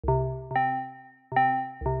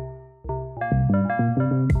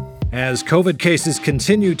As COVID cases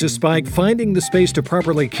continue to spike, finding the space to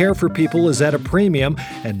properly care for people is at a premium,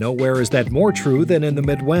 and nowhere is that more true than in the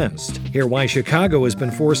Midwest. Hear why Chicago has been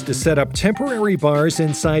forced to set up temporary bars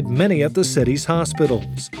inside many of the city's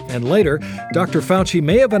hospitals. And later, Dr. Fauci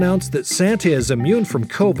may have announced that Santa is immune from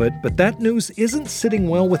COVID, but that news isn't sitting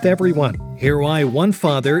well with everyone. Hear why one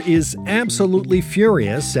father is absolutely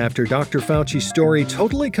furious after Dr. Fauci's story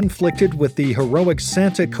totally conflicted with the heroic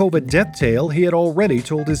Santa COVID death tale he had already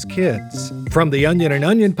told his kids. From The Onion and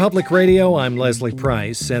Onion Public Radio, I'm Leslie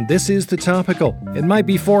Price, and this is The Topical. It might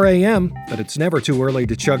be 4 a.m., but it's never too early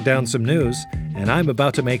to chug down some news, and I'm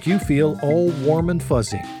about to make you feel all warm and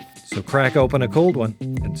fuzzy. So crack open a cold one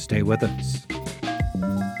and stay with us.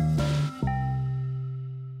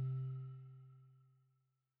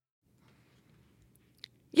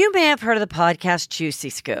 You may have heard of the podcast Juicy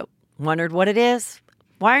Scoop. Wondered what it is?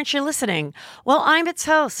 Why aren't you listening? Well, I'm its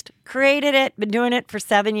host. Created it, been doing it for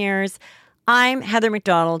 7 years. I'm Heather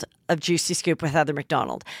McDonald of Juicy Scoop with Heather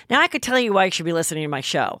McDonald. Now, I could tell you why you should be listening to my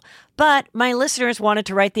show, but my listeners wanted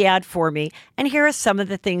to write the ad for me, and here are some of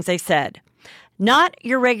the things they said. Not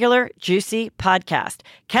your regular juicy podcast.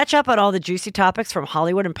 Catch up on all the juicy topics from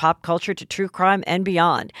Hollywood and pop culture to true crime and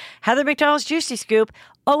beyond. Heather McDonald's Juicy Scoop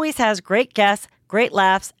always has great guests, great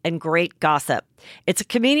laughs, and great gossip. It's a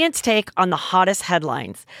comedian's take on the hottest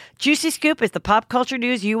headlines. Juicy Scoop is the pop culture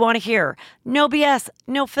news you want to hear. No BS,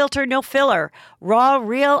 no filter, no filler. Raw,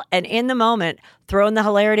 real, and in the moment. Throw in the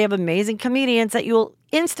hilarity of amazing comedians that you will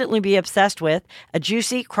instantly be obsessed with, a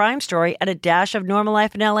juicy crime story, and a dash of normal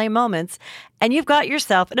life in LA moments, and you've got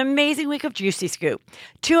yourself an amazing week of Juicy Scoop.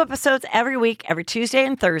 2 episodes every week, every Tuesday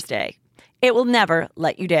and Thursday. It will never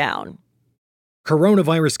let you down.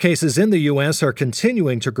 Coronavirus cases in the U.S. are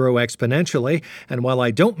continuing to grow exponentially, and while I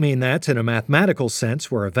don't mean that in a mathematical sense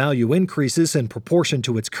where a value increases in proportion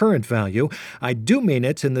to its current value, I do mean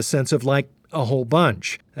it in the sense of like a whole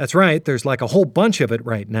bunch. That's right, there's like a whole bunch of it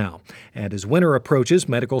right now. And as winter approaches,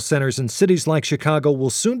 medical centers in cities like Chicago will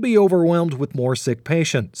soon be overwhelmed with more sick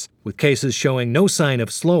patients. With cases showing no sign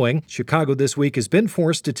of slowing, Chicago this week has been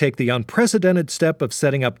forced to take the unprecedented step of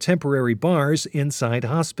setting up temporary bars inside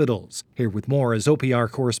hospitals. Here with more is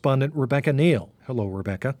OPR correspondent Rebecca Neal. Hello,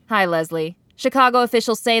 Rebecca. Hi, Leslie. Chicago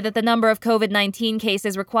officials say that the number of COVID-19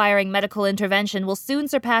 cases requiring medical intervention will soon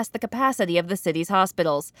surpass the capacity of the city's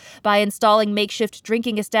hospitals. By installing makeshift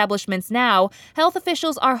drinking establishments now, health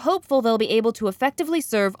officials are hopeful they'll be able to effectively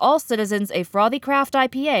serve all citizens a frothy craft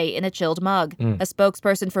IPA in a chilled mug. A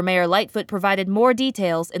spokesperson for Mayor Lightfoot provided more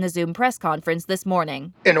details in a Zoom press conference this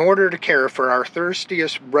morning. In order to care for our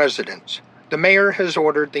thirstiest residents, the mayor has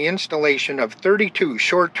ordered the installation of 32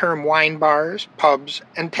 short-term wine bars, pubs,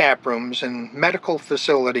 and tap rooms in medical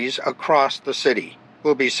facilities across the city.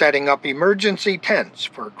 We'll be setting up emergency tents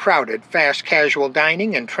for crowded, fast casual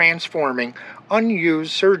dining and transforming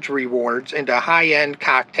unused surgery wards into high-end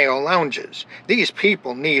cocktail lounges. These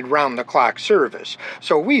people need round-the-clock service,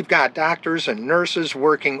 so we've got doctors and nurses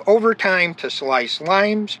working overtime to slice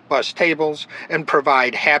limes, bus tables, and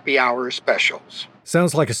provide happy hour specials.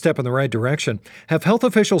 Sounds like a step in the right direction. Have health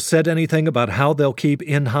officials said anything about how they'll keep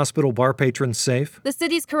in-hospital bar patrons safe? The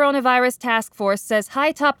city's coronavirus task force says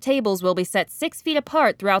high-top tables will be set 6 feet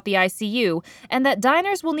apart throughout the ICU, and that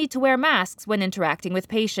diners will need to wear masks when interacting with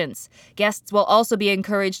patients. Guests will also be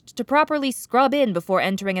encouraged to properly scrub in before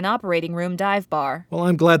entering an operating room dive bar. Well,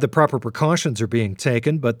 I'm glad the proper precautions are being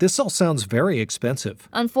taken, but this all sounds very expensive.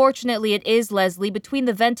 Unfortunately, it is, Leslie. Between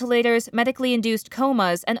the ventilators, medically induced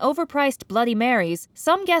comas, and overpriced Bloody Marys,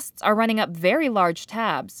 some guests are running up very large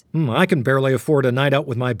tabs. I can barely afford a night out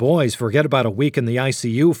with my boys. Forget about a week in the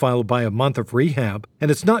ICU followed by a month of rehab.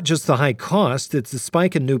 And it's not just the high cost, it's the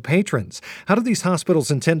spike in new patrons. How do these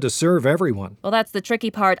hospitals intend to serve everyone? Well, that's the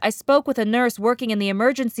tricky part. I spoke with a nurse working in the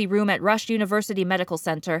emergency room at Rush University Medical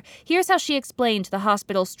Center. Here's how she explained the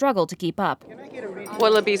hospital's struggle to keep up.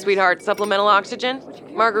 What'll it be, sweetheart? Supplemental oxygen?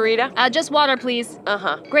 Margarita? Just water, please.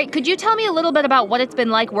 Uh-huh. Great. Could you tell me a little bit about what it's been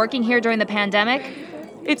like working here during the pandemic?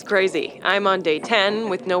 It's crazy. I'm on day 10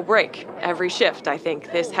 with no break. Every shift, I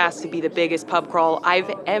think this has to be the biggest pub crawl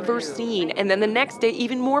I've ever seen. And then the next day,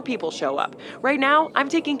 even more people show up. Right now, I'm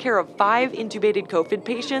taking care of 5 intubated COVID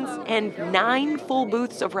patients and 9 full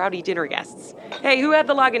booths of rowdy dinner guests. Hey, who had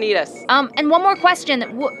the Lagunitas? And one more question.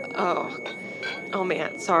 Oh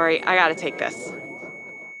man, sorry. I gotta take this.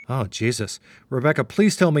 Oh, Jesus. Rebecca,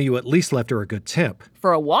 please tell me you at least left her a good tip.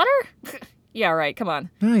 For a water? Yeah, right, come on.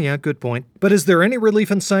 Oh, yeah, good point. But is there any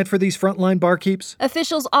relief in sight for these frontline barkeeps?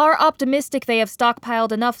 Officials are optimistic they have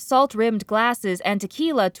stockpiled enough salt-rimmed glasses and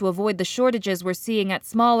tequila to avoid the shortages we're seeing at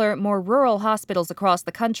smaller, more rural hospitals across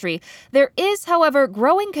the country. There is, however,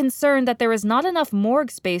 growing concern that there is not enough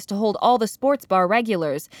morgue space to hold all the sports bar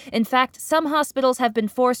regulars. In fact, some hospitals have been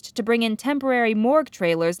forced to bring in temporary morgue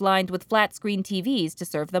trailers lined with flat-screen TVs to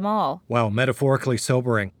serve them all. Wow, metaphorically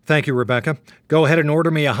sobering. Thank you, Rebecca. Go ahead and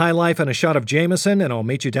order me a High Life and a shot of Jameson, and I'll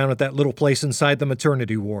meet you down at that little place inside the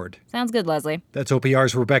maternity ward. Sounds good, Leslie. That's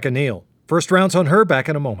OPR's Rebecca Neal. First rounds on her back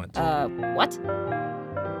in a moment. What?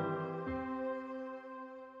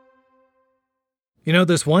 You know,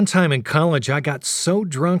 this one time in college, I got so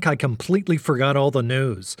drunk I completely forgot all the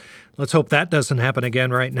news. Let's hope that doesn't happen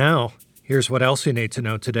again right now. Here's what else you need to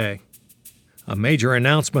know today. A major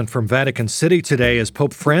announcement from Vatican City today as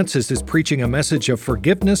Pope Francis is preaching a message of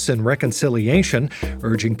forgiveness and reconciliation,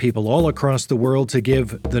 urging people all across the world to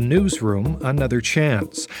give the newsroom another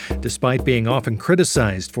chance. Despite being often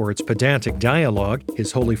criticized for its pedantic dialogue,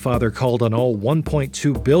 His Holy Father called on all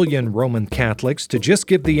 1.2 billion Roman Catholics to just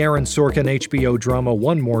give the Aaron Sorkin HBO drama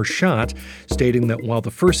one more shot, stating that while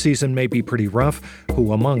the first season may be pretty rough,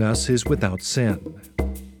 who among us is without sin?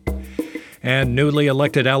 And newly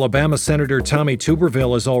elected Alabama Senator Tommy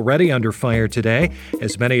Tuberville is already under fire today,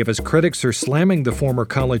 as many of his critics are slamming the former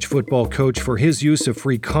college football coach for his use of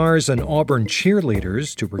free cars and Auburn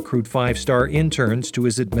cheerleaders to recruit five-star interns to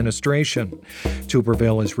his administration.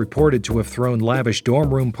 Tuberville is reported to have thrown lavish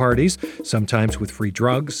dorm room parties, sometimes with free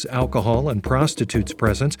drugs, alcohol, and prostitutes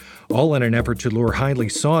present, all in an effort to lure highly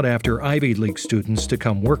sought-after Ivy League students to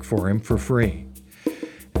come work for him for free.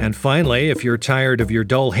 And finally, if you're tired of your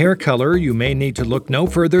dull hair color, you may need to look no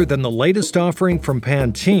further than the latest offering from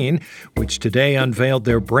Pantene, which today unveiled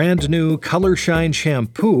their brand new Color Shine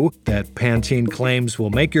shampoo that Pantene claims will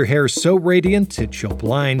make your hair so radiant it shall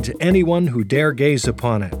blind anyone who dare gaze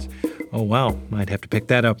upon it. Oh wow, might have to pick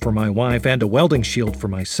that up for my wife and a welding shield for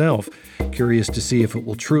myself. Curious to see if it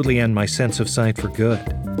will truly end my sense of sight for good.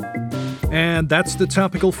 And that's the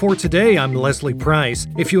Topical for today. I'm Leslie Price.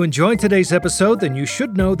 If you enjoyed today's episode, then you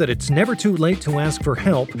should know that it's never too late to ask for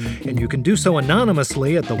help, and you can do so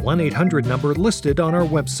anonymously at the 1-800 number listed on our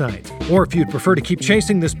website. Or if you'd prefer to keep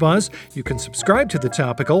chasing this buzz, you can subscribe to The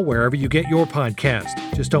Topical wherever you get your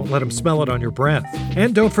podcast. Just don't let them smell it on your breath.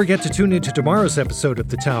 And don't forget to tune into tomorrow's episode of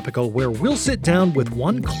The Topical, where we'll sit down with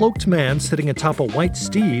one cloaked man sitting atop a white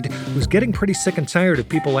steed who's getting pretty sick and tired of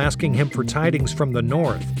people asking him for tidings from the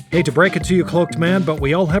north. Hate to break it to you, cloaked man, but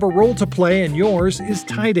we all have a role to play, and yours is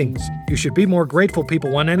tidings. You should be more grateful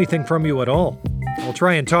people want anything from you at all. I'll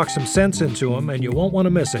try and talk some sense into them, and you won't want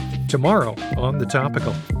to miss it. Tomorrow on The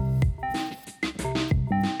Topical.